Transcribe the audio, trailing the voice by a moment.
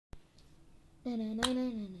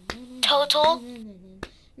Total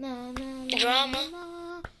drama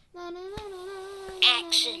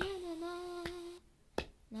action.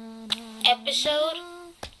 Episode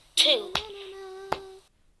 2.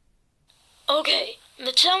 Okay,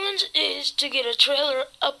 the challenge is to get a trailer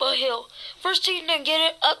up a hill. First team to get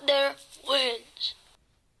it up there wins.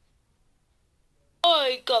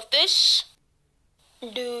 I got this.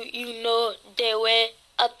 Do you know the way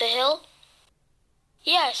up the hill?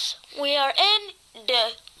 Yes, we are in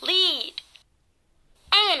the lead.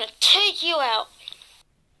 I'm gonna take you out.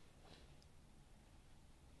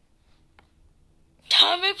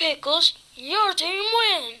 Tommy Pickles, your team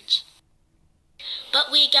wins.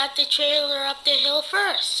 But we got the trailer up the hill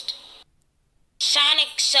first.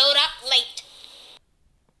 Sonic showed up late.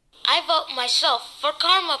 I vote myself for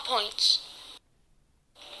karma points.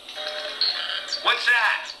 What's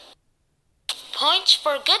that? Points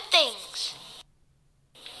for good things.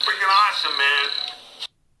 Freaking awesome, man.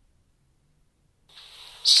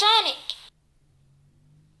 Sonic.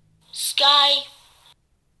 Sky.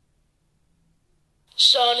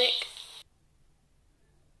 Sonic.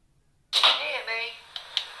 Hey, Mary.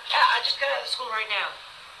 Yeah, I just got out of school right now.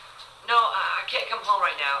 No, I can't come home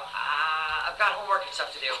right now. I've got homework and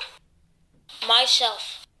stuff to do.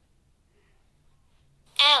 Myself.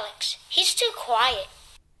 Alex. He's too quiet.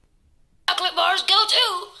 Chocolate bars go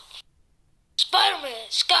too. Spider-Man,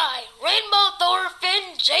 Sky, Rainbow, Thor,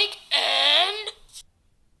 Finn, Jake, and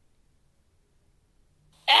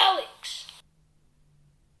Alex.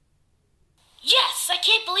 Yes, I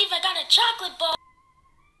can't believe I got a chocolate bar.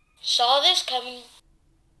 Saw this coming.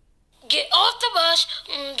 Get off the bus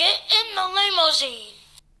and get in the limousine.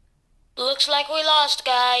 Looks like we lost,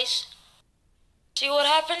 guys. See what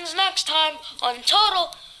happens next time on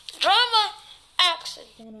Total Drama Action.